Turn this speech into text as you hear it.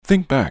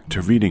Think back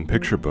to reading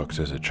picture books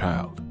as a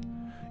child.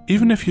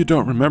 Even if you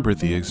don't remember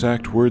the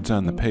exact words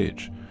on the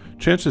page,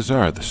 chances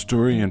are the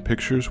story and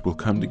pictures will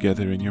come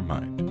together in your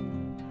mind.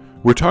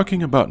 We're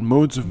talking about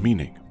modes of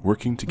meaning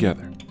working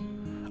together.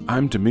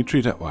 I'm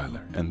Dimitri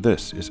Detweiler, and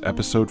this is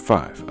episode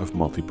 5 of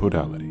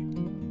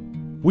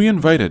Multipodality. We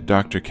invited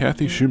Dr.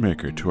 Kathy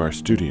Shoemaker to our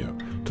studio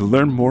to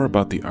learn more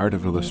about the art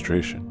of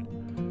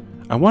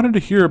illustration. I wanted to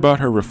hear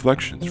about her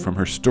reflections from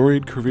her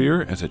storied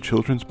career as a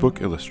children's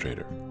book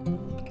illustrator.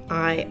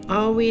 I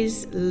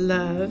always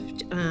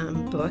loved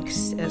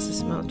books as a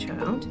small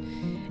child,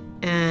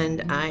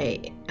 and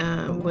I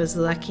was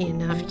lucky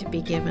enough to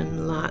be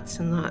given lots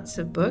and lots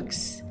of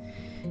books.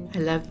 I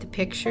loved the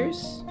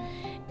pictures.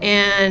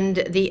 And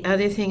the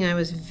other thing I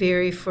was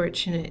very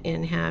fortunate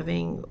in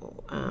having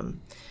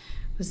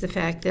was the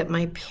fact that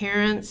my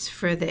parents,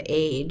 for the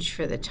age,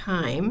 for the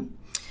time,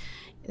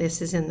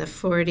 this is in the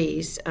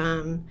 40s,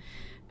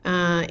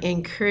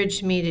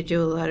 encouraged me to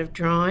do a lot of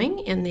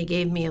drawing, and they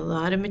gave me a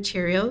lot of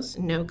materials,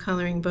 no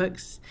coloring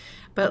books,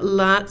 but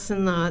lots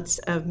and lots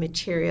of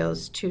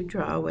materials to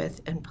draw with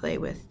and play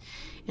with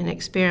and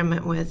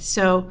experiment with.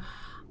 So,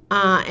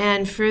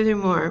 and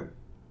furthermore,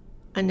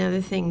 another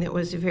thing that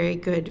was very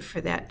good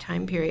for that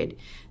time period,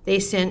 they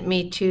sent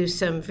me to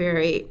some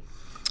very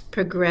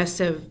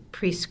progressive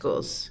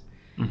preschools.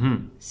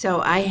 Mm-hmm.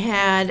 So I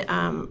had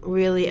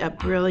really a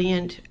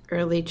brilliant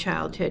early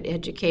childhood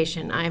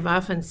education. I've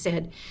often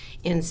said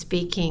in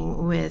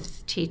speaking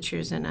with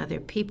teachers and other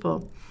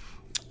people,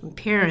 and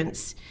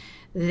parents,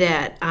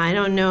 that I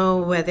don't know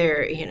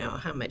whether,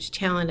 how much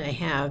talent I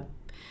have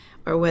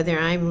or whether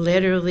I'm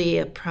literally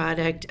a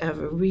product of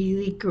a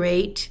really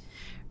great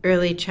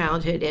early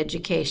childhood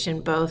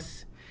education,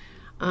 both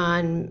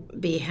on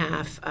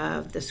behalf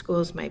of the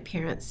schools my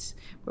parents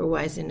were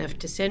wise enough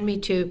to send me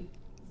to,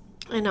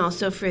 and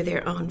also for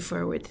their own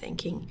forward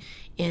thinking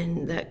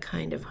in the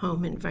kind of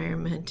home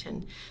environment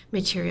and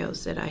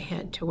materials that I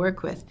had to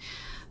work with.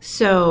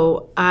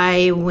 So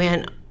I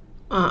went,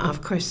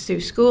 of course, through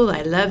school.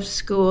 I loved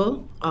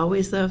school,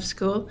 always loved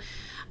school.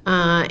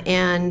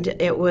 And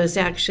it was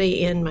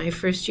actually in my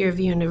first year of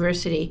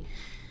university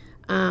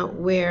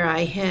where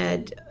I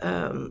had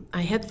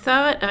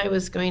thought I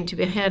was going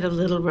to had a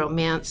little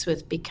romance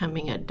with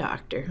becoming a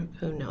doctor.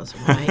 Who knows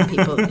why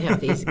people have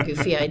these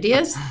goofy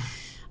ideas.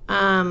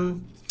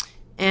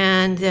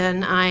 And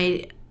then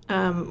I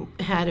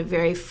had a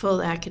very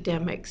full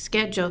academic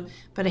schedule,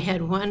 but I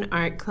had one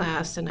art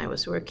class, and I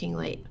was working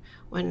late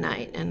one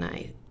night, and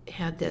I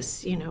had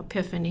this,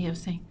 epiphany of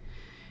saying,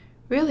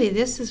 really,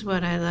 this is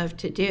what I love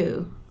to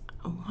do.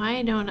 Why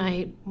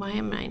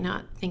am I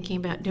not thinking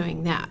about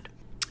doing that?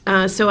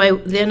 So I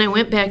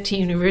went back to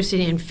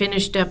university and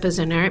finished up as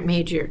an art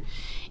major.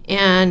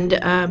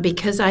 And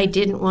because I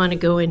didn't want to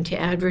go into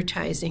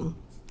advertising,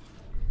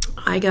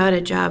 I got a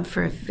job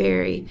for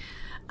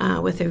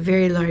with a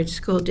very large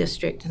school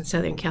district in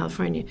Southern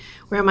California,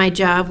 where my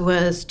job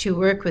was to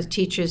work with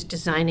teachers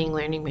designing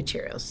learning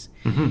materials,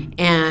 mm-hmm.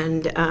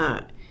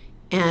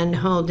 and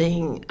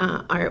holding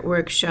art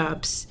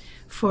workshops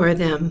for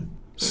them.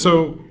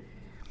 So,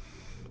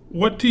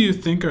 what do you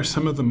think are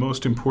some of the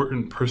most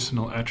important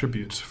personal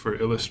attributes for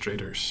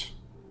illustrators?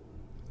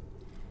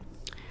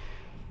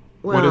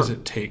 Well, what does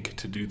it take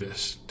to do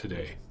this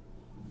today?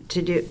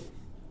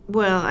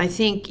 Well, I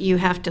think you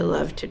have to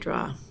love to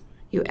draw.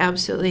 You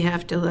absolutely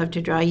have to love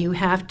to draw. You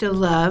have to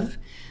love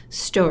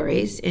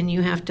stories, and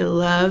you have to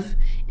love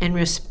and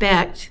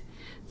respect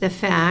the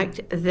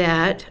fact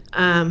that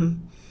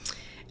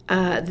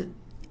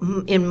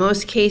in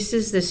most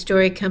cases the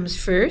story comes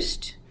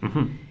first.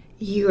 Mm-hmm.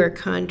 You are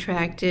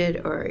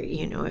contracted, or,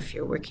 if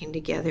you're working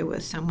together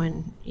with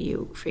someone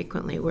you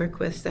frequently work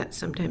with, that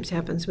sometimes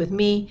happens with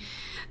me,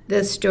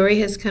 the story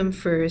has come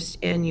first,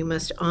 and you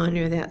must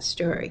honor that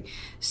story.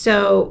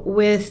 So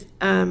with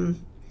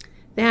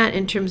that,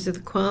 in terms of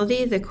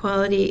the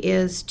quality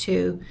is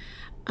to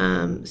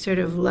sort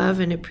of love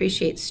and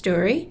appreciate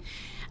story.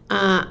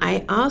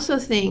 I also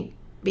think,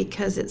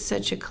 because it's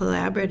such a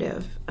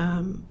collaborative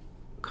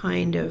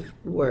kind of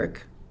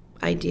work,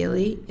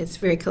 ideally, it's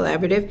very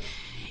collaborative,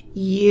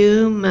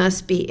 you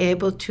must be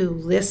able to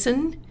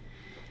listen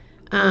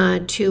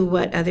to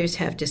what others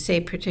have to say,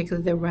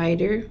 particularly the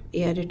writer,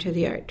 the editor,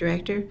 the art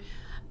director,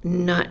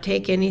 not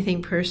take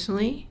anything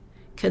personally,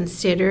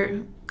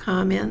 consider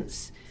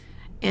comments,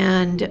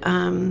 and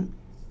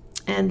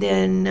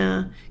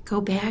then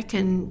go back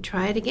and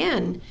try it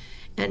again,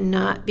 and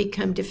not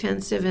become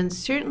defensive, and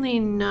certainly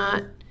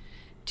not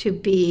to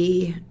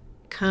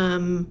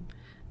become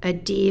a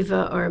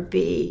diva or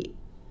be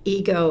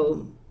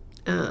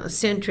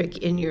ego-centric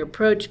in your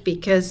approach,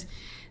 because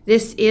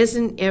this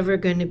isn't ever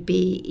going to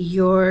be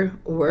your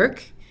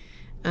work.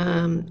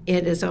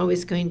 It is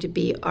always going to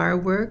be our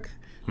work.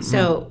 Mm-hmm.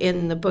 So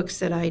in the books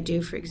that I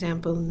do, for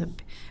example, in the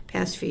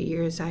past few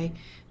years, I've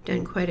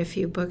done quite a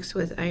few books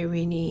with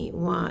Irene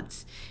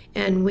Watts,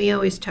 and we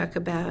always talk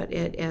about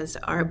it as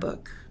our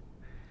book.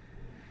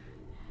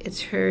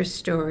 It's her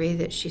story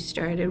that she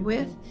started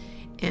with,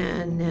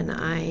 and then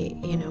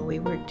we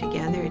worked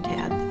together to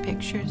add the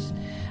pictures.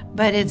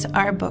 but it's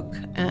our book,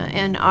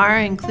 and our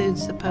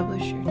includes the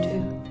publisher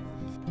too.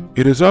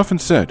 It is often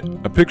said,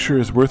 a picture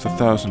is worth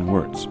 1,000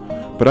 words,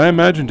 but I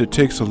imagined it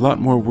takes a lot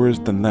more words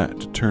than that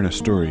to turn a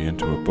story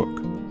into a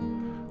book.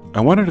 I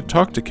wanted to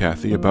talk to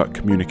Kathy about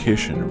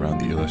communication around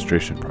the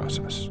illustration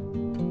process.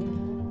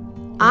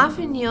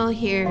 Often you'll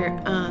hear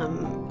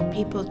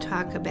people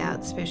talk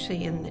about,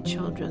 especially in the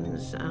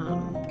children's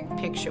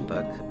picture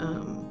book,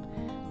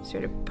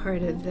 sort of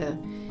part of the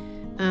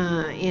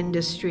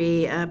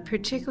industry,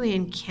 particularly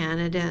in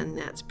Canada, and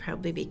that's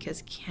probably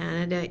because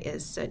Canada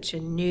is such a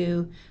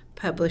new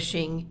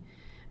publishing,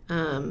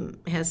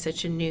 has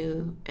such a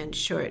new and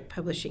short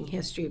publishing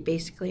history,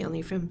 basically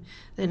only from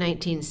the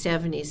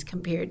 1970s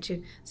compared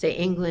to, say,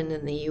 England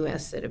and the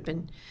U.S.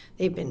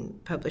 they've been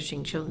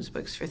publishing children's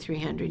books for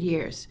 300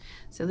 years.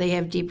 So they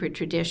have deeper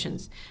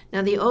traditions.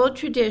 Now, the old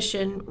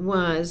tradition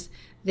was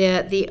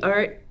that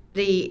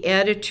the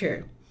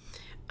editor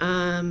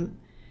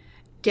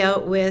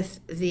dealt with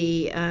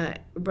the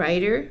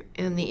writer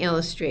and the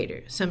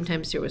illustrator.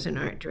 Sometimes there was an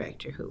art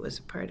director who was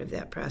a part of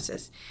that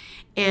process.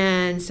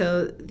 And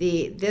so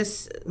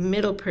this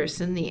middle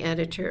person, the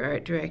editor,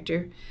 art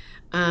director,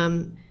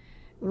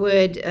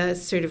 would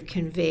sort of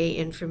convey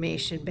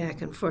information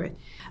back and forth.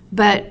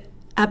 But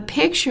a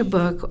picture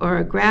book or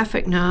a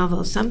graphic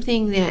novel,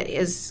 something that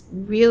is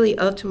really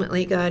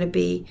ultimately got to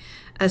be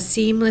a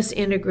seamless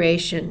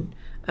integration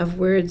of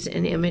words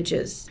and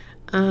images.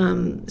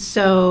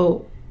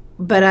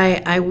 But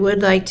I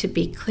would like to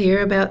be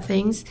clear about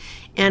things,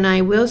 and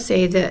I will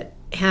say that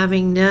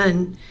having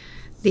done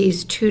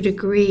these 2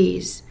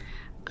 degrees,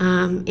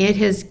 it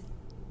has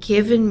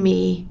given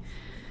me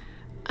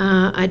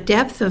a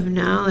depth of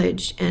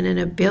knowledge and an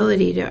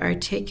ability to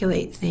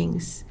articulate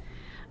things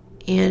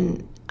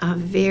in a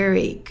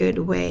very good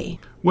way.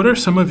 What are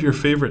some of your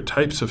favorite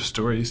types of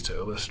stories to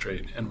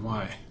illustrate, and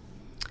why?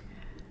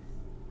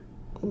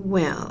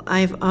 Well,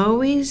 I've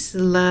always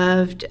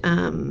loved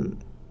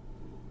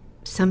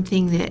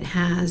something that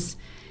has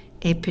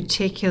a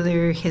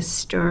particular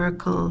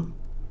historical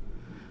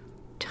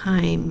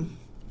time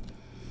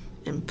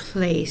and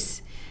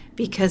place,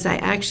 because I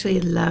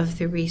actually love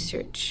the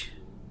research.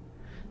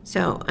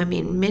 So, I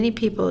mean, many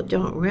people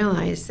don't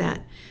realize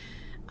that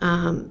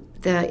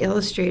the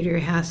illustrator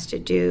has to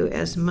do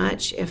as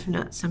much, if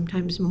not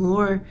sometimes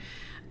more,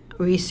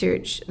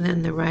 research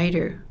than the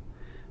writer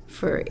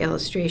for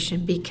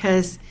illustration,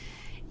 because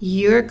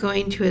you're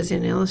going to, as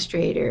an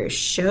illustrator,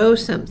 show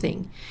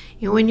something.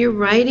 You know, when you're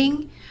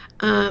writing,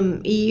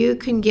 you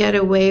can get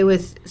away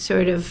with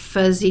sort of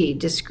fuzzy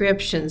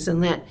descriptions and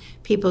let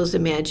people's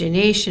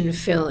imagination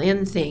fill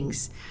in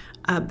things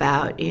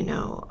about,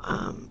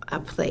 a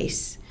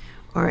place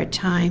or a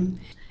time.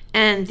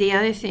 And the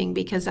other thing,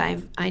 because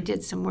I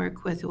did some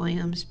work with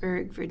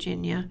Williamsburg,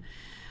 Virginia,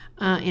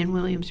 and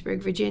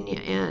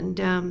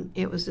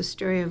it was the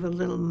story of a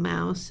little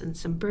mouse and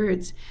some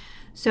birds.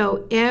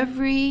 So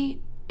every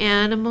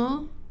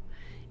animal,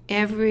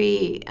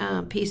 every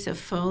piece of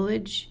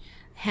foliage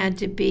had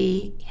to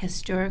be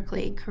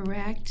historically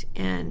correct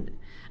and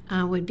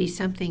would be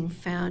something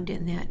found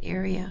in that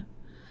area.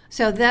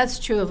 So that's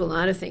true of a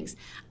lot of things.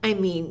 I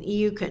mean,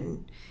 you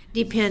can,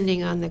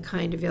 depending on the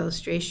kind of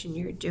illustration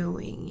you're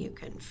doing, you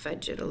can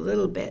fudge it a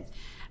little bit,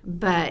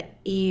 but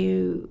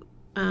you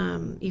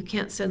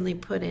can't suddenly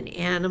put an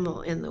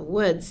animal in the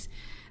woods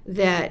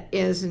that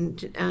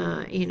isn't,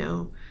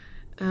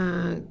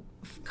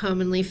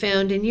 commonly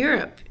found in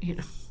Europe,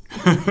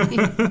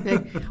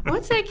 Like,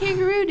 what's that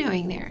kangaroo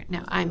doing there?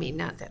 No, I mean,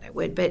 not that I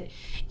would, but,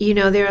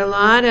 there are a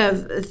lot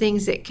of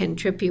things that can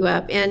trip you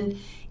up. And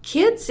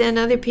kids and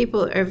other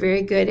people are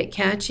very good at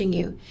catching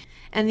you.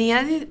 And the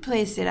other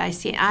place that I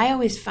see, I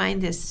always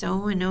find this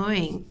so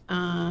annoying.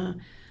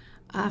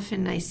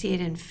 Often I see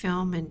it in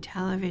film and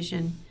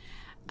television.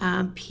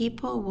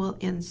 People will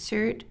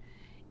insert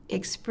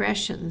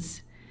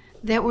expressions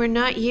that were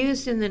not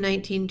used in the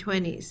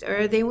 1920s,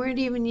 or they weren't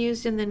even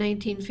used in the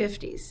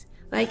 1950s.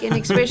 Like an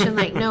expression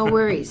like "no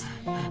worries."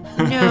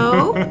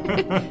 No,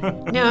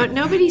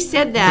 nobody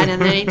said that in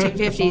the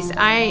 1950s.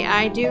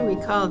 I do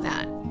recall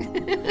that.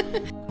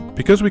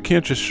 Because we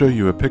can't just show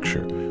you a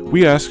picture,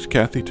 we asked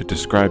Kathy to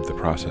describe the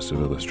process of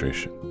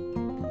illustration.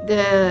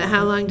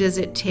 How long does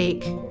it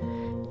take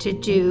to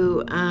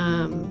do,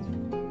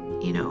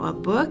 a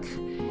book?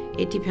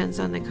 It depends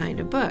on the kind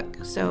of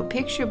book. So a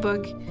picture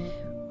book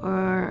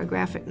or a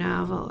graphic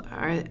novel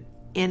are,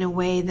 in a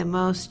way, the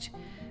most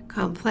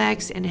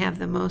complex and have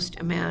the most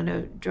amount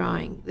of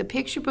drawing. The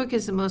picture book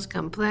is the most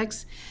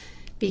complex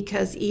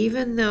because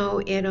even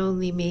though it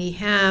only may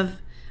have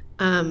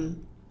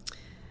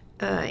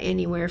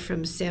anywhere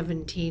from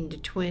 17 to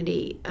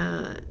 20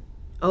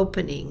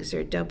 openings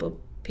or double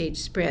page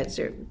spreads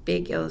or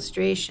big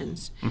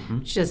illustrations,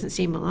 which doesn't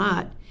seem a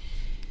lot,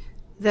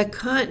 the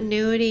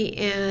continuity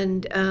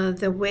and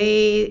the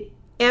way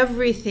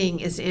everything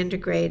is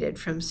integrated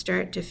from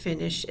start to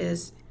finish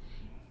is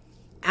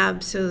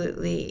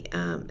absolutely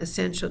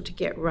essential to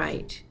get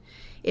right.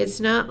 It's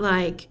not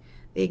like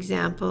the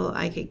example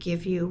I could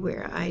give you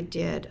where I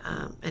did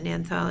an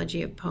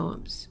anthology of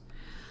poems.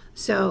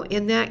 So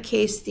in that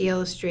case, the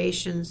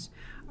illustrations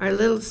are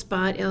little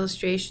spot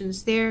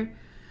illustrations. They're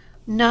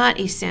not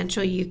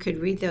essential. You could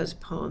read those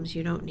poems.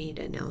 You don't need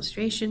an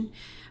illustration,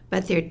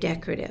 but they're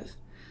decorative.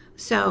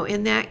 So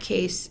in that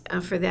case,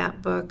 for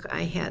that book,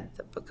 I had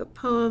the book of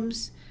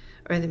poems,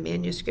 or the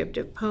manuscript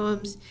of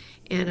poems,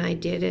 and I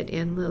did it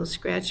in little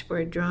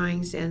scratchboard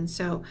drawings. And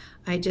so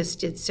I just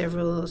did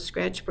several little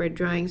scratchboard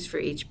drawings for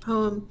each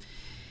poem.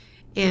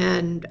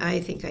 And I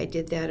think I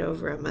did that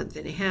over a month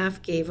and a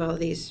half, gave all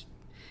these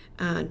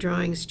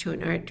drawings to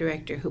an art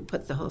director who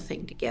put the whole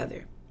thing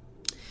together.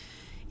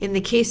 In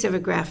the case of a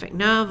graphic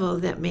novel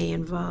that may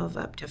involve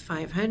up to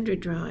 500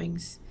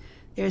 drawings,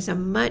 there's a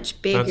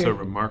much bigger... That's a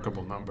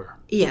remarkable number.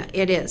 Yeah,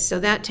 it is. So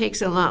that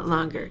takes a lot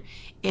longer.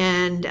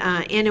 And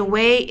in a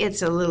way,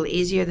 it's a little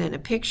easier than a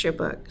picture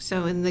book.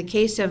 So in the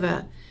case of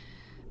a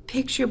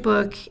picture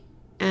book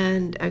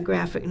and a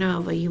graphic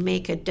novel, you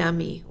make a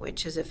dummy,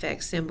 which is a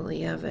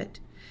facsimile of it.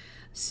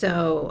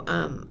 So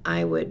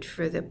I would,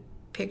 for the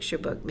picture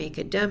book, make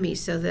a dummy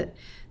so that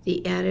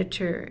the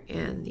editor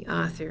and the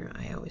author,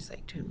 I always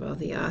like to involve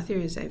the author,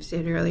 as I've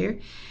said earlier,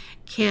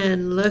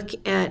 can look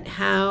at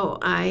how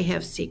I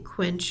have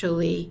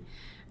sequentially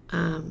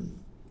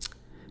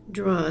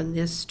drawn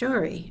this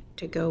story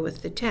to go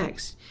with the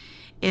text.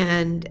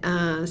 And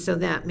so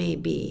that may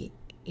be,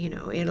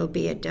 it'll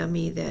be a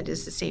dummy that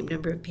is the same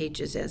number of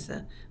pages as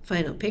the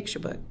final picture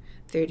book,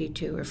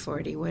 32 or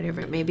 40,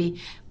 whatever it may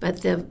be.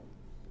 But the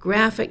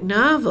graphic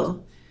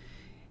novel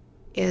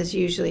is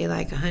usually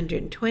like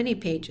 120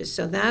 pages.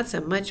 So that's a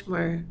much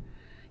more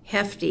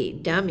hefty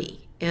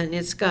dummy. And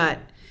it's got,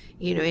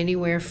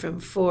 anywhere from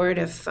 4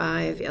 to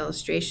 5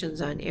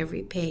 illustrations on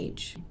every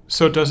page.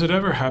 So does it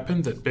ever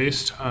happen that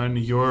based on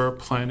your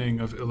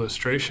planning of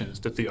illustrations,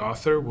 that the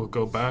author will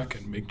go back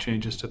and make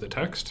changes to the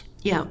text?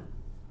 Yeah,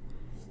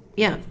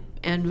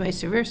 and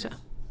vice versa.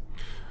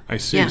 I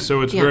see. Yeah.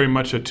 So it's very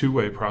much a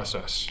two-way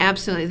process.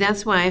 Absolutely.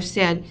 That's why I've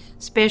said,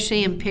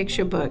 especially in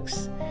picture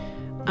books,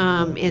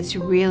 it's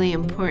really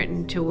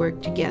important to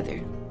work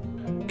together.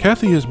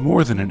 Kathy is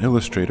more than an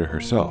illustrator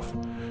herself.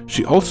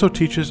 She also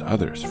teaches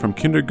others, from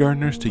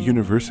kindergartners to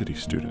university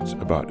students,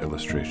 about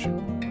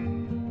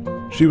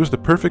illustration. She was the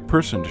perfect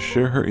person to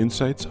share her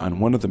insights on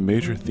one of the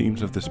major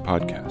themes of this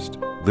podcast,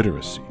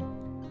 literacy.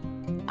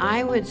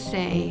 I would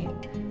say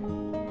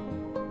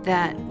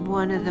that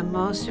one of the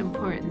most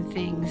important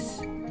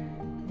things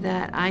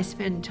that I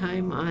spend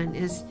time on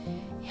is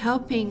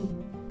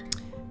helping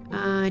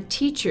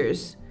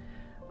teachers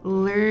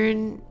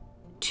learn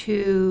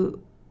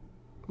to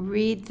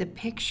read the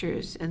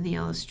pictures and the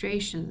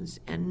illustrations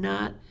and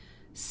not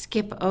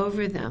skip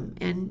over them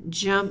and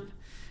jump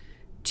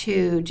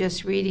to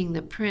just reading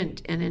the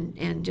print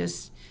and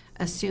just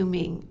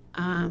assuming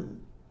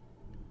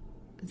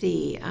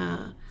the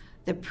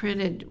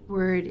printed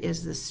word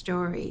is the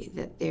story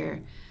that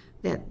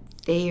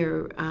they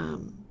are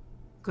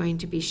going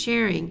to be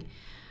sharing.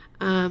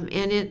 And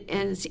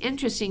it's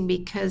interesting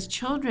because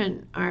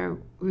children are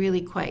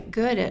really quite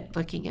good at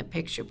looking at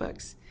picture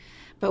books.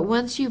 But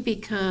once you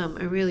become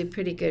a really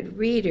pretty good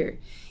reader,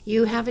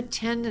 you have a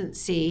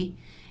tendency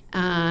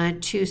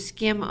to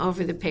skim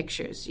over the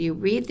pictures. You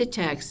read the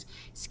text,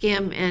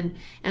 skim, and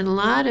a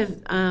lot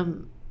of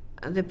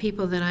the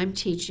people that I'm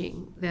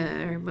teaching, that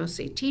are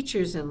mostly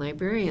teachers and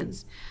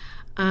librarians,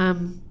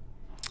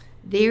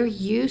 they're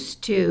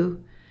used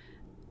to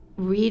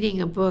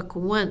reading a book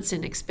once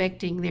and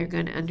expecting they're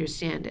going to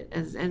understand it.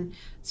 And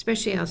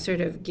especially I'll sort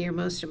of gear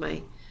most of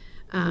my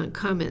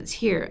comments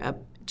here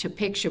up to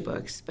picture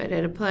books, but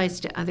it applies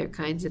to other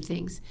kinds of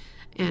things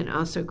and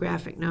also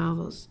graphic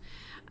novels,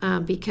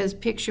 because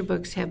picture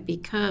books have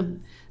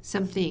become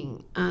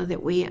something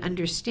that we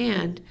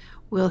understand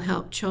will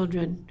help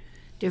children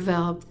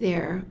develop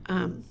their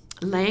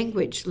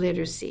language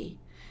literacy.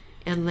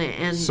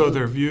 And so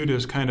they're viewed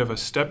as kind of a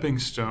stepping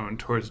stone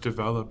towards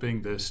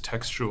developing this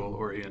textual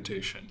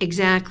orientation.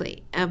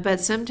 Exactly. But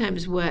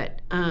sometimes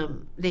what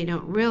they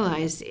don't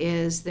realize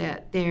is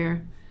that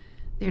they're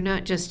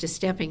not just a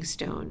stepping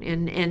stone.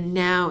 And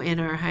now in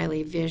our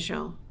highly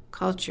visual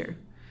culture,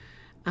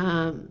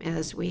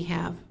 as we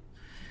have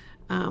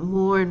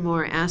more and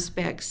more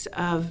aspects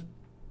of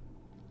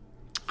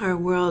our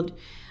world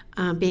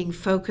being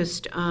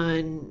focused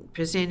on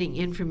presenting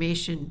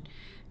information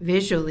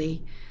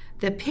visually,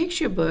 the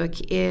picture book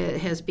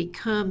has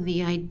become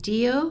the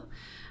ideal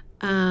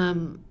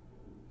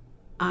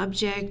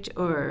object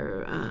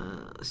or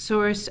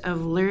source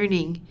of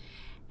learning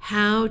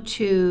how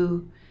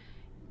to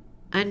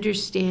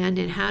understand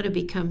and how to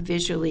become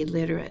visually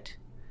literate.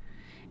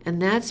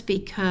 And that's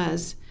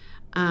because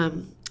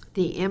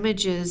the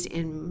images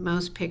in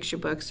most picture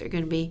books are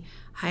going to be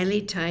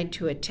highly tied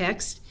to a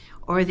text,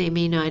 or they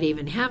may not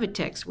even have a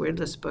text.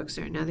 Wordless books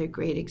are another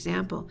great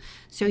example.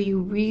 So you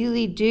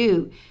really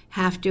do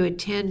have to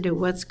attend to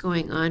what's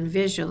going on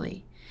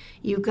visually.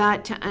 You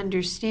got to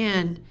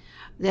understand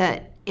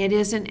that it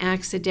isn't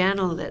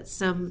accidental that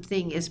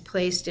something is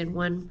placed in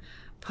one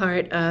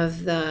part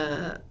of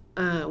the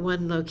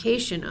one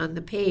location on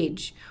the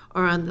page,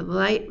 or on the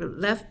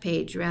left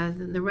page rather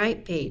than the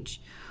right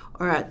page,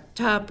 or a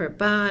top or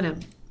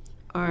bottom,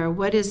 or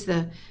what is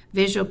the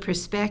visual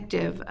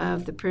perspective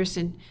of the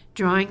person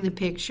drawing the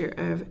picture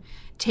or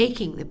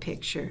taking the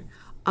picture.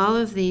 All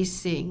of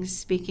these things,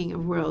 speaking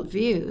of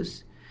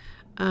worldviews,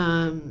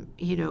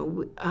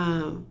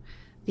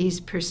 these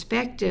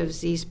perspectives,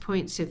 these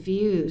points of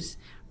views,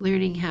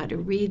 learning how to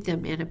read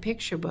them in a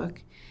picture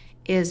book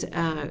is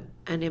an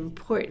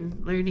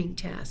important learning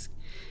task.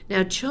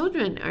 Now,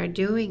 children are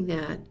doing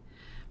that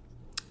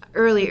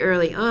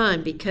early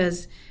on,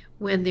 because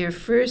when they're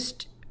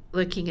first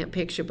looking at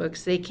picture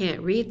books, they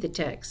can't read the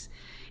text.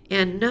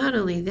 And not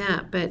only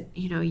that, but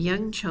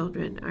young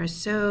children are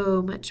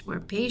so much more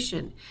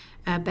patient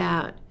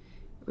about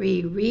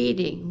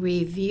rereading,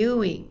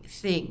 reviewing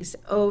things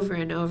over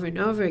and over and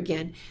over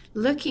again,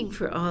 looking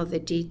for all the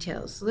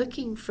details,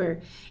 looking for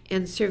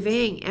and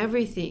surveying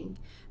everything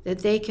that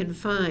they can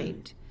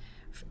find.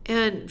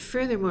 And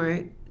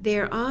furthermore,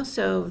 they're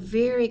also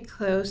very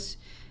close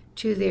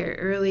to their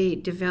early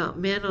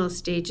developmental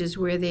stages,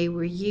 where they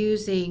were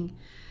using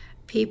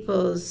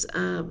people's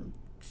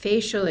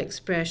facial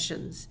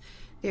expressions,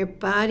 their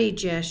body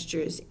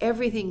gestures,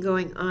 everything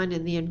going on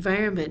in the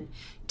environment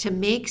to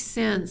make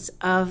sense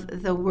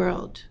of the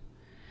world.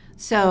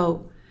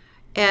 So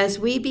as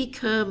we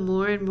become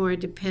more and more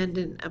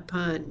dependent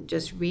upon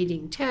just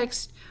reading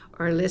text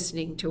or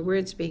listening to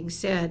words being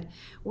said,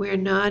 we're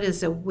not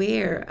as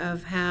aware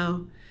of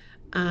how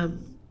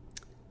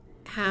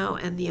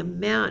and the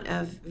amount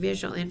of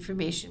visual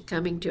information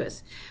coming to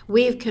us.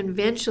 We've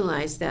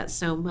conventionalized that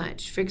so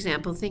much. For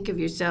example, think of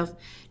yourself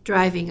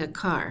driving a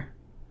car,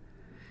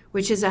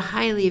 which is a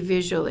highly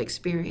visual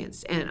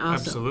experience. And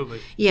also, absolutely.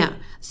 Yeah.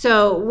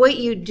 So what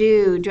you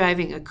do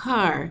driving a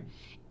car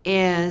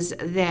is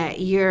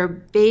that you're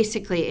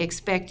basically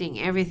expecting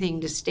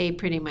everything to stay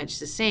pretty much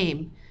the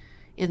same.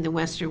 In the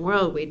Western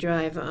world, we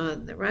drive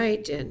on the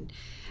right, and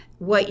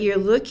what you're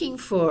looking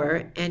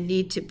for and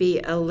need to be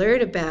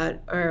alert about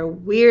are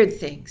weird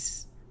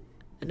things,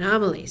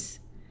 anomalies,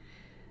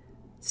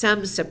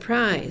 some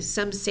surprise,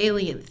 some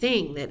salient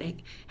thing that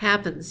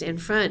happens in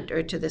front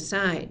or to the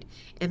side,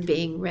 and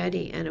being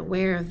ready and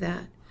aware of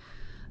that.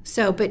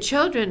 So, but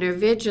children are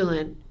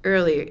vigilant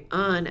early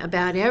on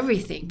about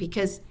everything,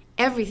 because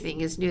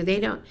everything is new. They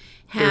don't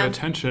have... Their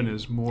attention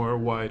is more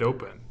wide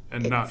open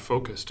and not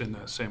focused in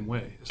that same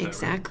way. Is that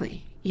exactly,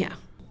 right? Yeah.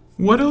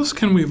 What else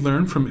can we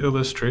learn from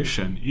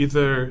illustration,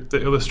 either the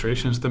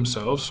illustrations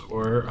themselves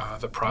or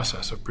the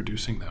process of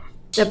producing them?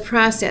 The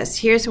process.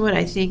 Here's what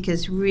I think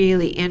is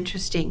really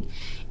interesting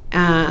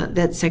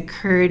that's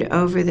occurred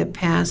over the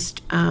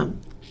past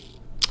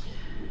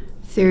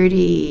 30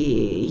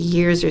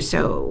 years or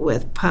so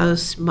with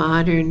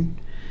postmodern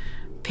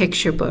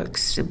picture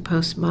books and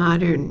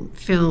postmodern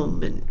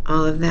film and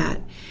all of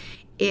that,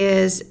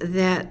 is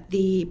that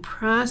the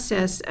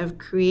process of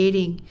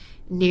creating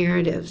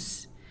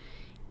narratives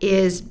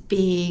is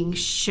being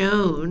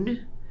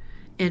shown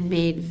and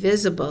made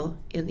visible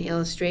in the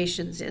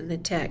illustrations in the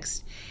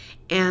text.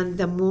 And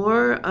the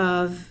more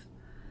of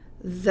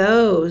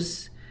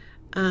those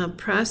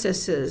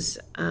processes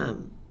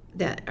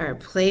that are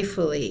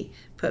playfully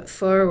put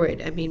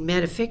forward, I mean,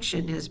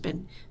 metafiction has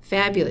been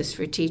fabulous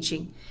for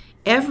teaching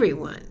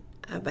everyone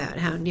about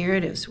how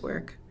narratives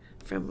work,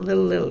 from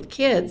little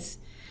kids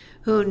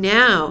who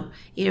now,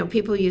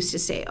 people used to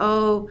say,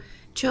 oh,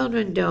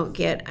 children don't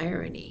get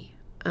irony.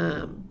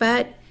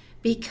 But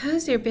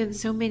because there have been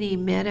so many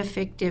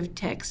metafictive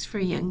texts for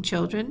young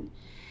children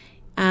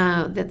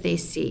that they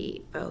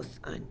see both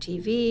on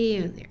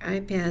TV and their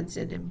iPads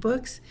and in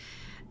books,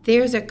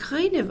 there's a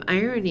kind of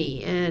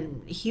irony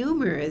and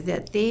humor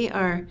that they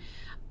are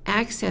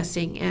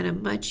accessing at a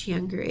much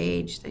younger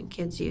age than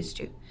kids used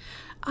to.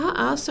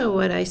 Also,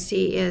 what I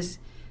see is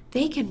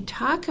they can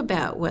talk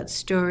about what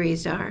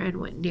stories are and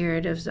what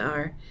narratives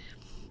are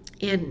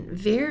in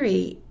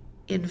very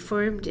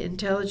informed,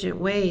 intelligent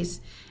ways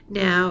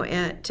now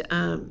at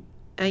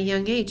a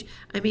young age.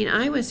 I mean,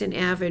 I was an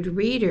avid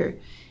reader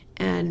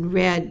and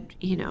read,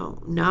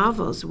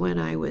 novels when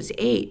I was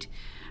 8,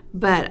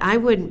 but I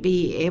wouldn't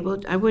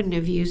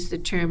have used the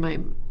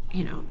term,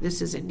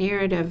 this is a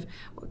narrative,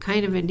 what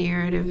kind of a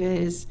narrative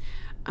is.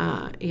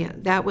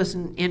 That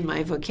wasn't in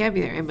my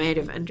vocabulary. I might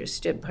have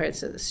understood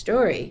parts of the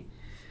story.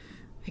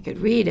 I could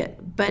read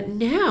it. But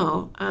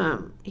now,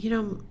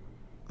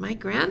 my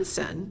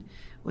grandson,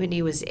 when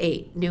he was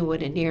 8, knew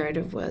what a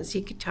narrative was.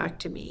 He could talk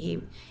to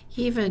me.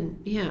 He even,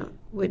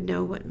 would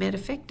know what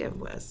metafictive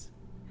was.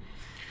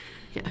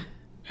 Yeah.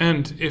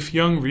 And if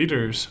young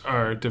readers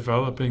are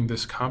developing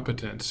this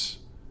competence,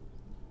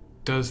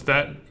 does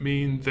that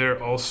mean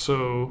they're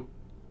also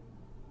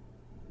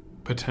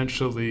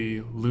potentially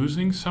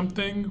losing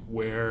something,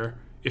 where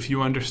if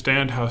you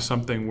understand how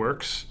something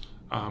works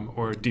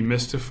or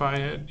demystify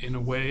it in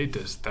a way,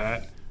 does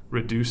that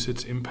reduce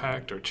its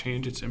impact or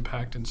change its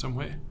impact in some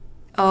way?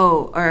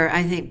 Oh, or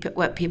I think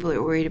what people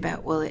are worried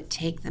about, will it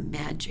take the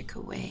magic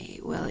away?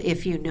 Well,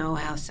 if you know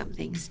how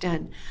something's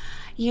done.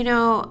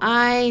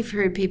 I've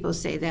heard people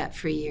say that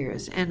for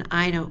years, and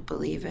I don't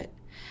believe it.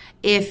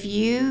 If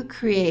you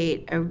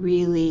create a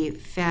really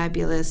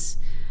fabulous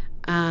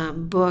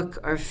book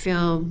or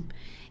film,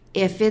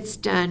 if it's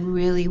done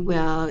really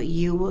well,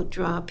 you will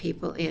draw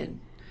people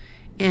in.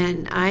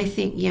 And I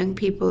think young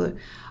people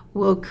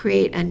will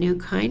create a new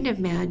kind of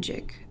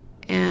magic.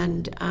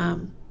 And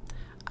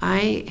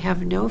I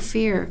have no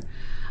fear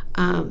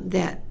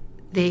that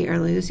they are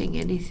losing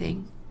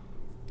anything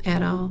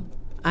at all.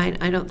 I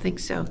don't think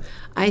so.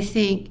 I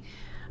think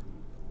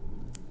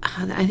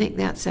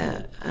that's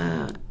a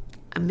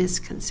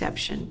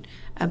misconception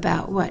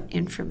about what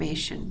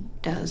information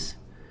does,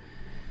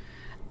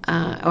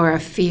 or a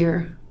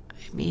fear.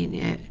 I mean,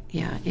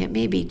 it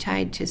may be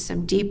tied to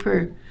some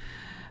deeper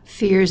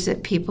fears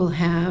that people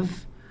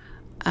have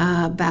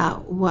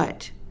about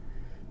what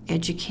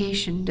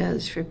education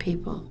does for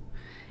people,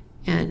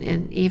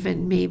 and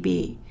even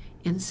maybe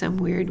in some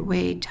weird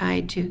way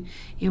tied to,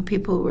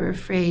 people were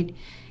afraid,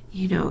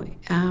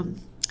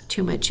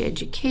 too much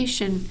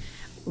education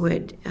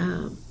would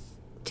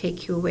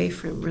take you away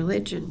from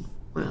religion.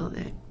 Well,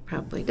 that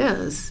probably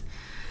does,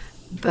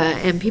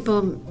 and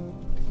people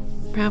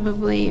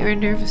probably are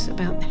nervous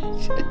about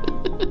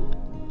that.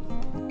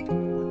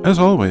 As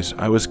always,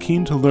 I was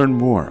keen to learn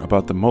more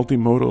about the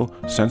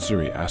multimodal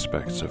sensory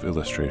aspects of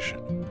illustration.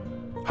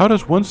 How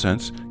does one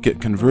sense get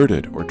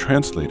converted or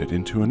translated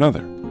into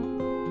another?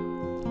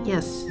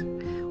 Yes.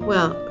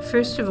 Well,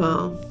 first of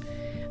all,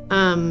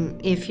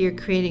 if you're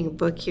creating a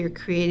book, you're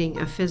creating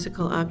a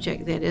physical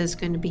object that is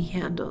going to be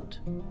handled.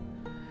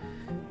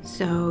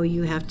 So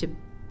you have to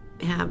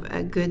have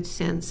a good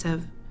sense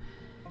of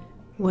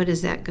what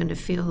is that going to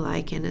feel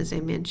like, and as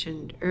I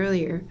mentioned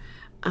earlier,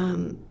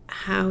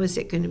 how is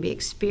it going to be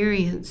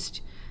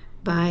experienced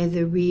by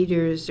the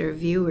readers or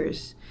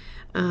viewers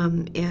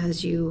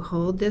as you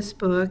hold this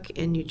book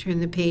and you turn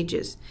the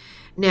pages.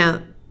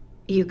 Now,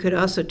 you could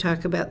also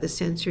talk about the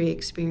sensory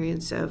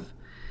experience of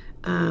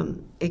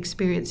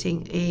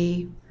experiencing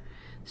a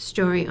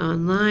story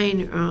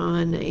online or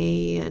on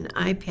an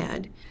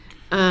iPad.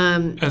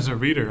 As a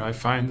reader, I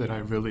find that I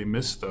really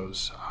miss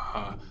those.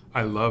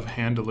 I love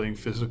handling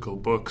physical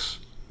books,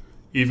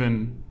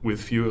 even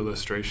with few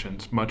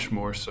illustrations, much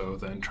more so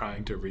than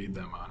trying to read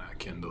them on a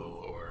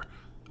Kindle or,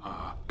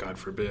 God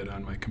forbid,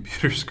 on my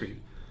computer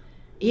screen.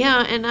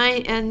 Yeah,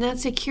 and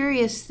that's a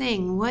curious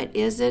thing. What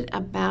is it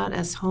about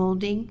us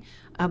holding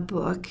a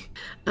book?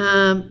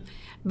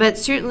 But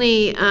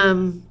certainly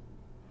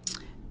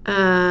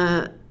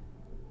the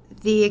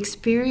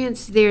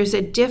experience, there's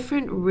a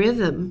different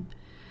rhythm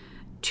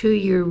to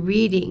your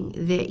reading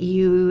that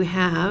you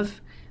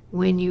have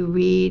when you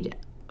read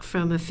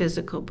from a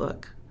physical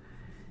book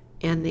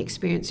and the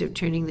experience of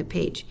turning the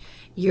page.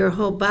 Your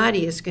whole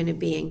body is going to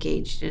be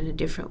engaged in a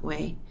different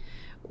way.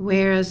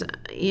 Whereas,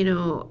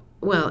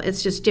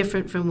 it's just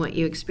different from what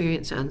you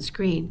experience on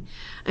screen.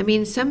 I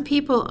mean, some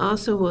people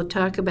also will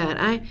talk about,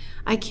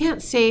 I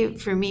can't say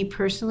for me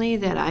personally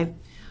that I've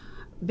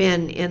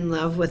been in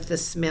love with the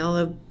smell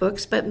of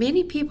books, but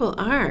many people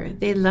are.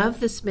 They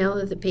love the smell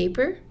of the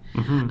paper.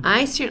 Mm-hmm.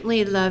 I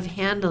certainly love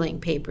handling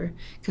paper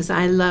because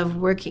I love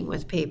working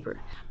with paper.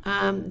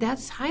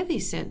 That's highly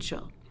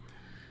essential.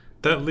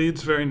 That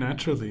leads very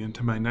naturally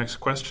into my next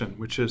question,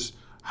 which is,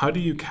 how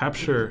do you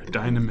capture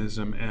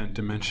dynamism and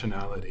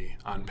dimensionality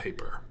on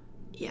paper?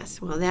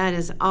 Yes, well, that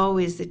is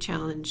always the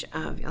challenge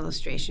of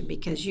illustration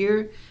because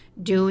you're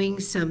doing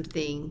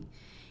something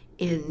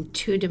in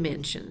 2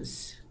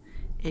 dimensions.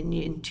 And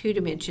in 2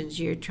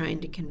 dimensions, you're trying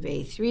to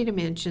convey 3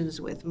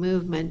 dimensions with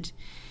movement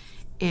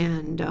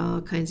and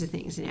all kinds of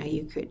things. Now,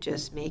 you could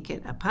just make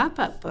it a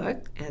pop-up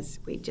book, as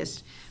we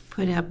just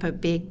put up a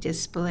big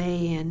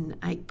display in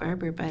Ike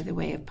Barber, by the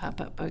way, of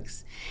pop-up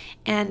books.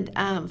 And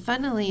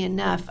funnily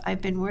enough,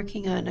 I've been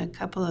working on a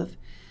couple of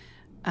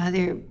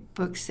other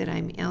books that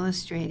I'm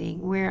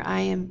illustrating where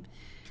and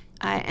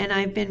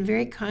I've been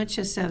very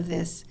conscious of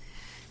this,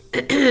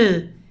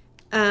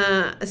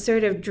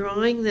 sort of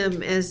drawing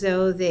them as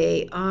though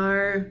they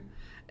are,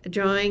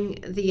 drawing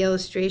the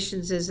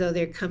illustrations as though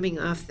they're coming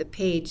off the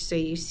page. So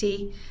you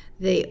see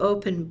the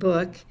open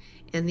book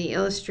and the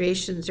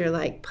illustrations are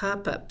like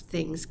pop-up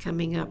things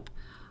coming up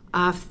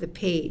off the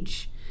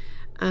page.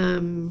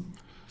 And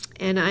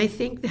I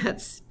think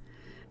that's,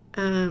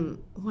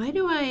 why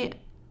do I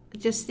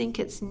just think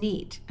it's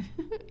neat?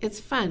 It's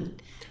fun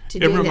to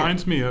do that. It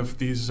reminds me of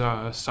these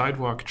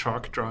sidewalk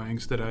chalk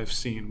drawings that I've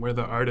seen where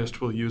the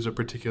artist will use a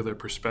particular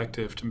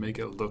perspective to make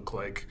it look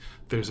like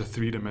there's a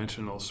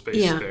 3-dimensional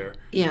space there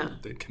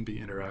that can be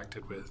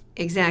interacted with.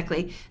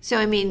 Exactly. So,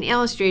 I mean,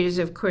 illustrators,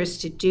 of course,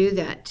 to do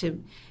that,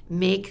 to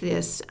make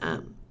this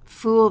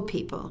fool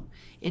people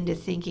into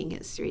thinking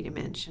it's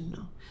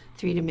 3-dimensional.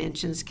 3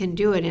 dimensions, can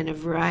do it in a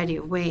variety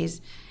of ways,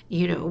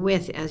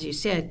 with, as you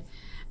said,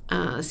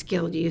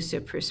 skilled use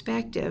of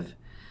perspective.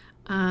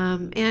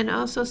 And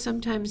also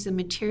sometimes the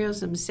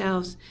materials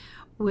themselves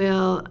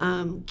will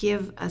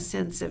give a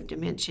sense of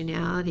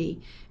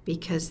dimensionality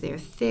because they're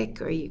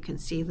thick, or you can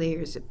see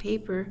layers of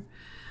paper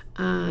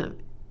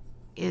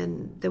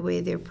in the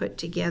way they're put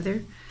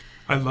together.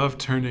 I love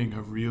turning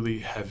a really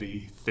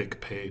heavy, thick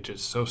page.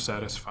 It's so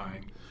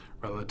satisfying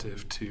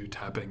relative to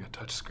tapping a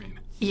touchscreen.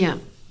 Yeah.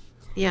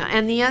 Yeah,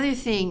 and the other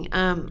thing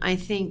I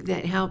think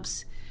that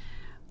helps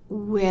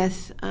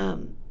with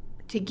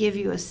to give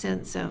you a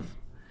sense of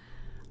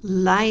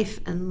life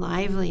and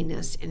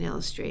liveliness in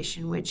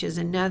illustration, which is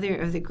another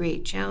of the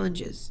great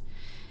challenges,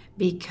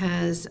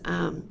 because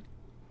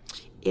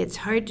it's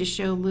hard to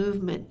show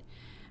movement,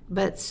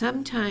 but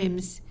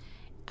sometimes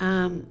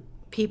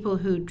people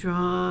who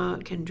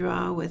can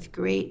draw with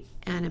great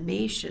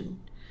animation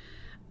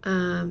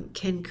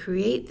can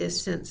create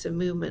this sense of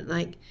movement,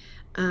 like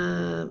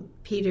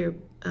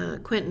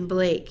Quentin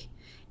Blake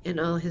in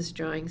all his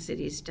drawings that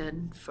he's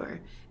done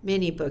for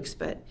many books,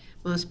 but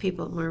most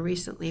people more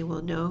recently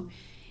will know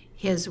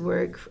his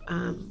work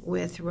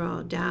with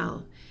Roald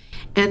Dahl.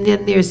 And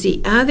then there's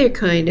the other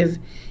kind of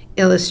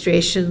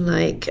illustration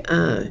like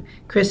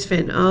Chris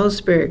van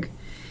Allsburg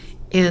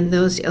and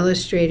those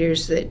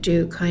illustrators that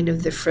do kind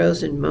of the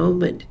frozen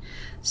moment.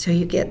 So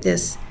you get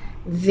this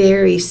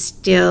very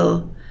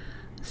still,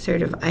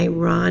 sort of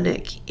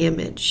ironic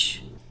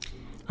image.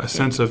 A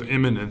sense of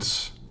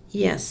imminence.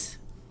 Yes,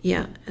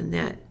 yeah, and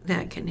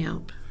that can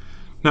help.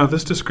 Now,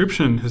 this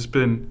description has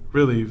been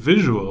really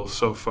visual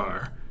so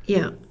far.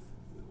 Yeah.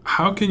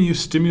 How can you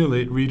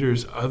stimulate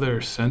readers'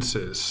 other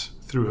senses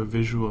through a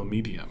visual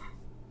medium?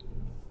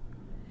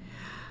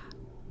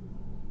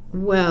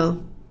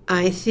 Well,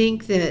 I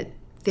think that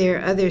there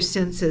are other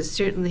senses,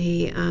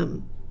 certainly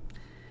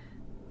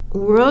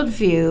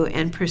worldview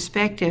and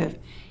perspective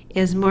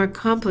is more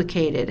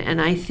complicated.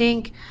 And I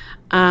think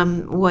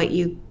what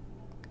you,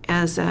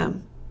 as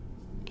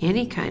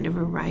any kind of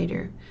a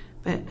writer,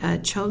 but a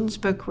children's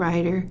book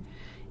writer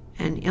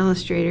and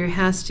illustrator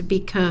has to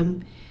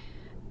become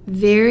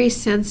very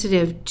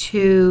sensitive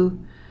to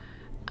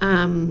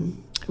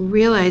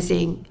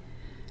realizing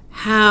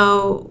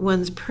how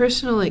one's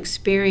personal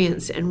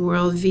experience and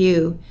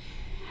worldview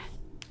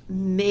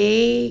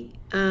may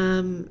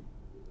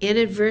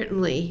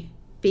inadvertently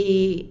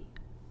be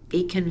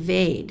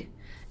conveyed.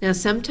 Now,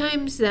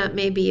 sometimes that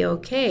may be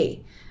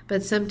okay,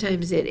 but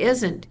sometimes it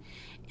isn't.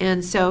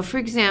 And so, for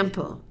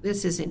example,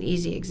 this is an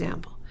easy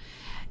example.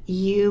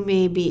 You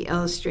may be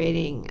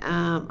illustrating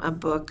a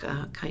book,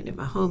 kind of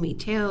a homey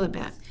tale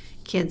about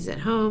kids at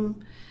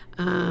home.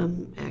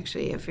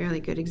 Actually, a fairly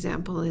good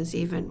example is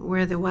even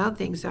Where the Wild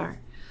Things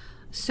Are.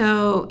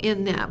 So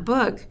in that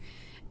book,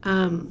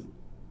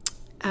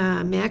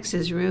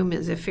 Max's room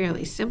is a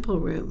fairly simple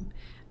room,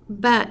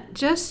 but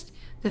just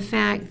the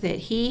fact that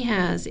he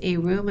has a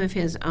room of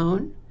his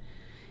own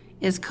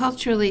is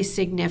culturally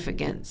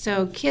significant.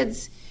 So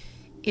kids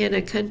in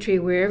a country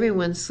where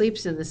everyone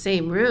sleeps in the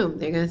same room,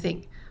 they're going to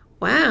think,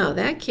 wow,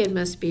 that kid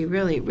must be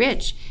really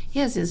rich. He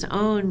has his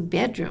own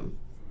bedroom.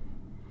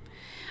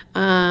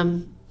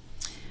 So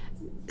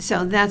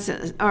that's,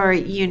 or,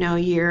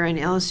 you're an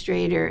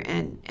illustrator,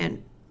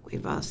 and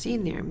we've all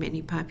seen there are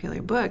many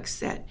popular books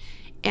that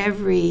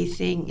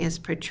everything is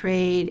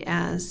portrayed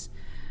as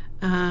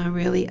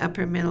really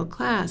upper middle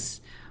class.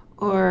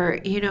 Or,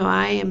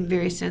 I am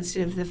very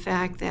sensitive to the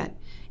fact that,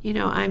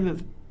 I'm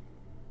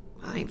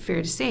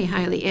fair to say,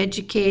 highly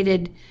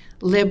educated,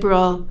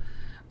 liberal,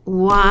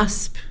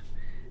 WASP,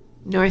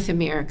 North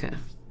America.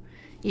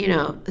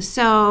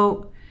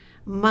 So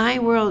my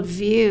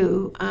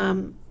worldview,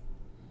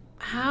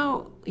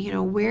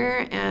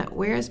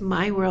 where is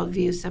my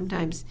worldview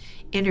sometimes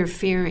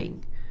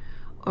interfering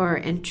or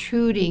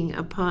intruding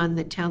upon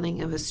the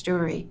telling of a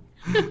story?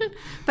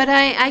 But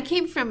I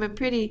came from a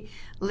pretty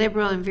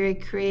liberal and very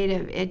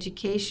creative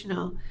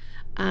educational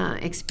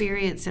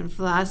experience and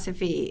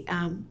philosophy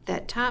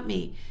that taught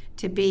me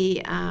to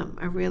be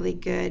a really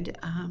good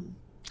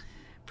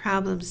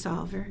problem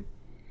solver.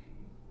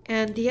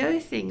 And the other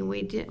thing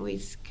we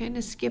kind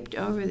of skipped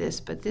over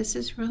this, but this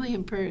is really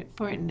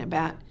important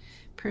about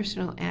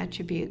personal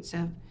attributes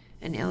of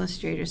an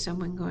illustrator,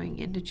 someone going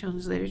into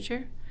children's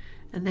literature,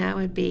 and that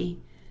would be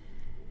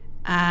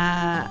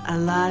a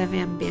lot of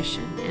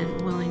ambition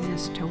and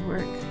willingness to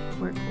work.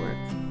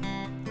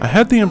 I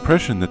had the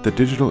impression that the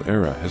digital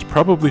era has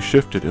probably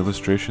shifted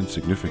illustration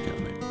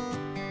significantly.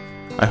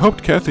 I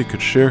hoped Kathy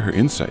could share her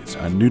insights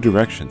on new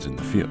directions in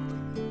the field.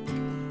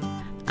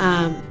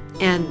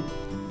 And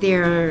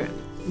there are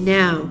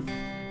now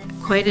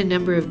quite a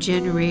number of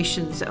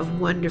generations of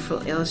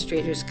wonderful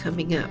illustrators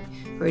coming up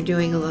who are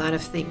doing a lot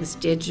of things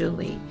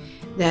digitally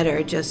that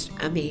are just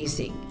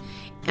amazing.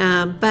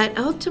 But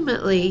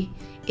ultimately,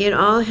 it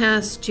all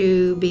has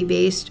to be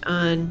based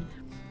on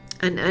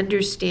an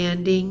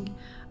understanding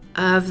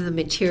of the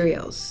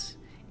materials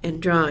and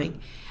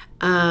drawing.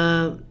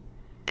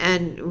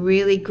 And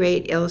really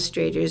great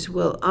illustrators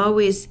will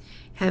always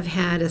have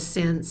had a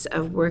sense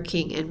of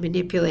working and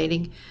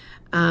manipulating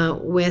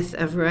with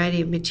a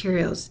variety of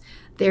materials.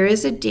 There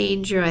is a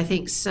danger, I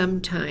think,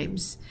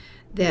 sometimes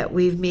that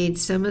we've made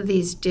some of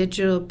these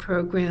digital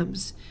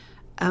programs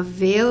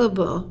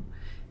available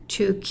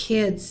to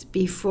kids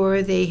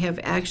before they have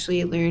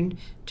actually learned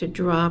to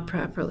draw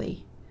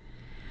properly.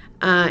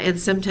 And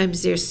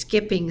sometimes they're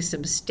skipping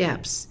some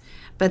steps.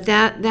 But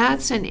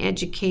that's an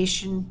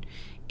education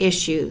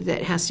issue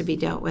that has to be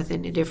dealt with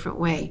in a different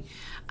way.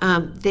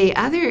 The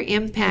other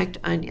impact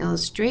on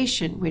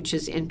illustration, which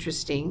is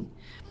interesting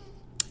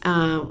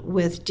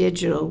with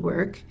digital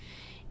work,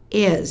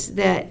 is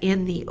that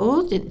in the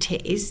olden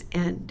days,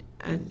 and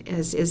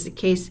as is the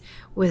case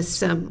with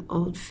some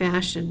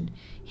old-fashioned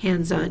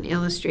hands-on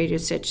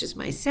illustrators such as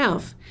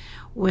myself,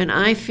 when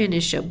I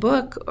finish a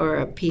book or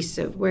a piece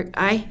of work,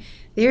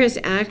 there is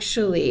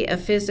actually a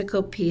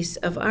physical piece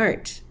of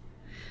art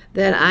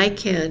that I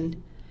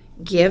can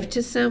give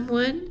to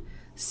someone,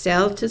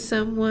 sell to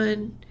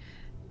someone,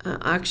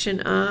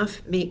 auction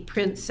off, make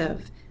prints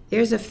of.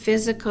 There's a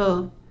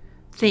physical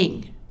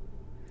thing.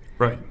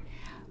 Right.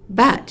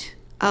 But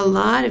a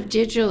lot of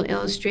digital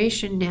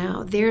illustration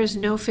now, there is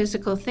no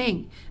physical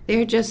thing.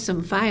 They're just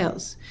some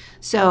files.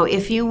 So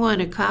if you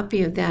want a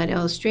copy of that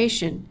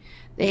illustration,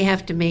 they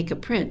have to make a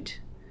print.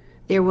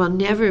 There will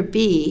never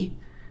be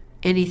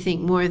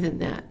anything more than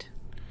that.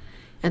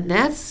 And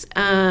that's,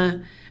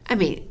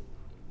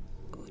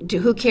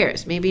 who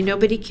cares? Maybe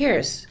nobody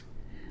cares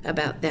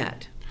about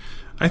that.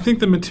 I think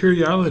the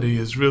materiality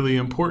is really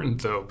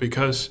important, though,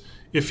 because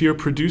if you're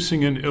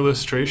producing an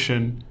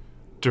illustration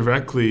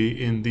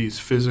directly in these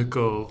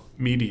physical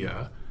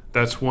media,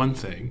 that's one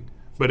thing.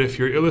 But if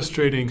you're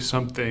illustrating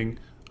something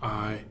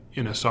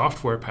in a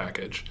software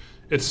package,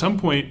 at some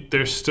point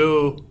there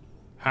still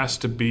has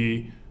to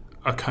be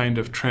a kind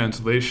of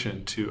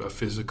translation to a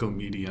physical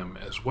medium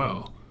as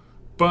well.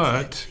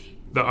 But Exactly.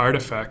 The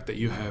artifact that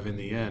you have in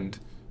the end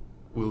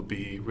will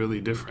be really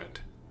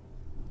different.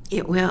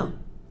 It will,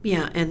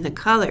 yeah, and the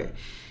color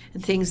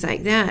and things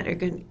like that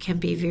can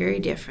be very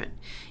different.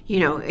 You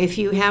know, if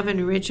you have an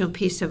original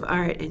piece of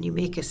art and you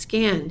make a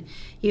scan,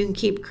 you can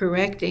keep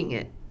correcting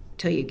it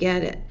till you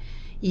get it.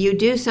 You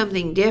do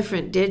something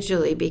different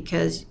digitally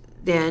because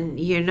then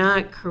you're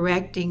not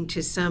correcting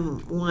to some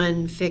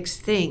one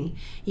fixed thing.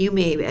 You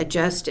may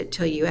adjust it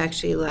till you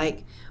actually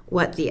like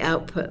what the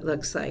output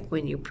looks like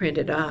when you print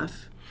it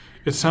off.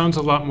 It sounds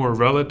a lot more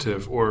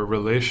relative or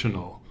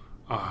relational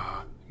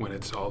when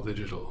it's all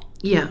digital.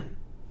 Yeah,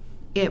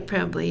 it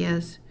probably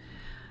is.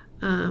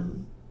 Those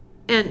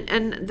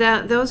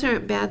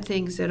aren't bad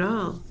things at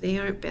all. They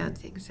aren't bad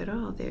things at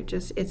all. They're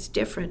just, it's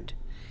different.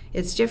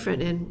 It's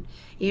different. And,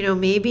 you know,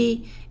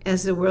 maybe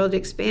as the world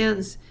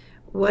expands,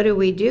 what do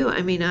we do?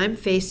 I mean, I'm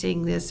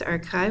facing this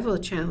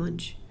archival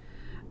challenge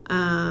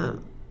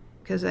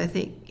because I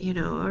think, you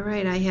know, all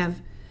right, I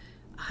have,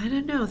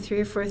 3,000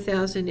 or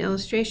 4,000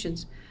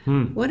 illustrations.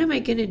 What am I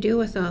going to do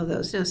with all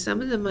those? Now,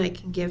 some of them I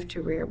can give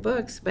to Rare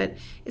Books, but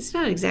it's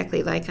not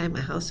exactly like I'm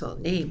a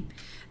household name.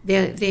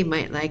 They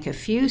might like a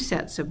few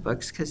sets of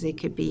books because they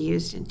could be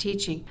used in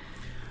teaching.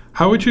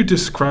 How would you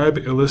describe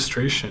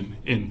illustration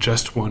in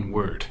just one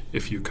word,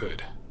 if you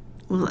could?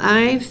 Well,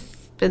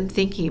 I've been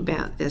thinking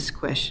about this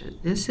question.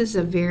 This is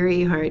a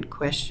very hard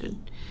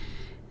question.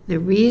 The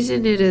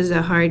reason it is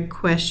a hard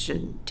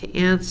question to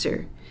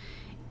answer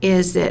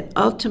is that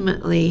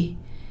ultimately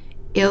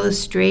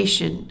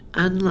illustration,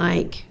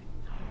 unlike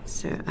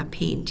a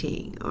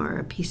painting or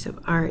a piece of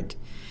art,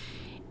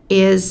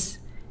 is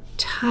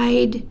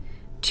tied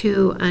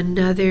to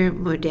another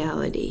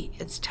modality.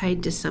 It's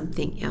tied to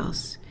something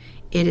else.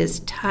 It is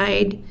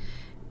tied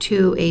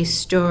to a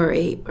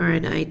story or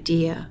an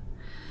idea.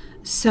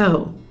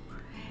 So,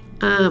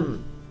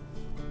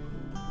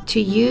 to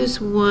use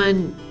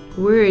one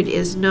word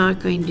is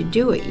not going to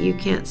do it. You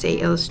can't say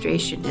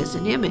illustration is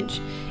an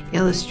image.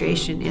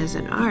 Illustration is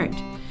an art.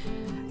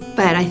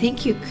 But I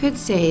think you could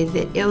say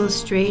that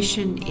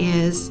illustration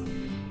is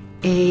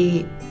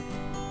a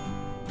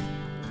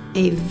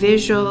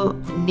visual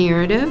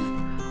narrative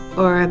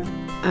or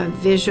a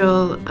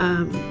visual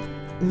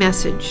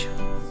message.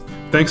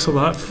 Thanks a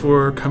lot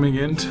for coming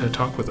in to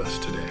talk with us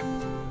today.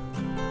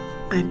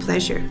 My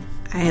pleasure.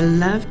 I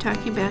love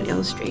talking about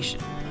illustration.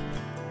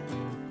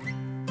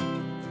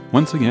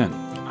 Once again,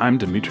 I'm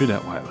Dimitri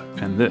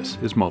Detweiler, and this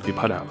is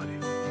Multipodality.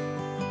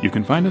 You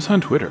can find us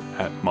on Twitter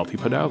at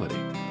Multipodality,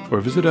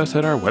 or visit us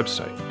at our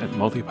website at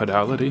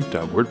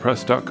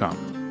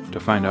multipodality.wordpress.com to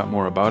find out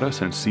more about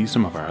us and see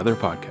some of our other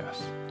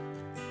podcasts.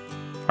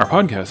 Our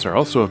podcasts are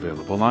also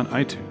available on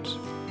iTunes.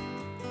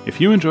 If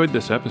you enjoyed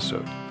this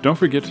episode, don't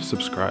forget to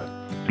subscribe,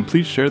 and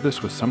please share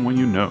this with someone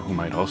you know who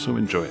might also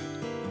enjoy it.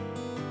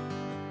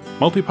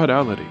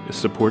 Multipodality is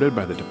supported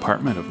by the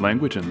Department of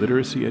Language and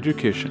Literacy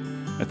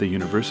Education at the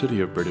University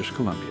of British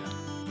Columbia.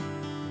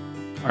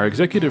 Our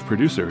executive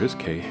producer is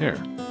Kay Hare.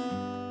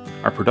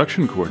 Our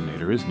production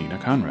coordinator is Nina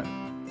Conrad.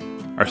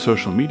 Our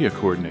social media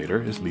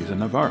coordinator is Lisa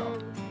Navarro.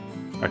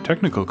 Our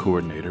technical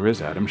coordinator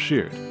is Adam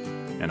Sheard.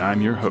 And I'm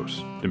your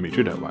host,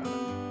 Dimitri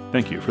Detweiler.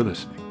 Thank you for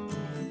listening.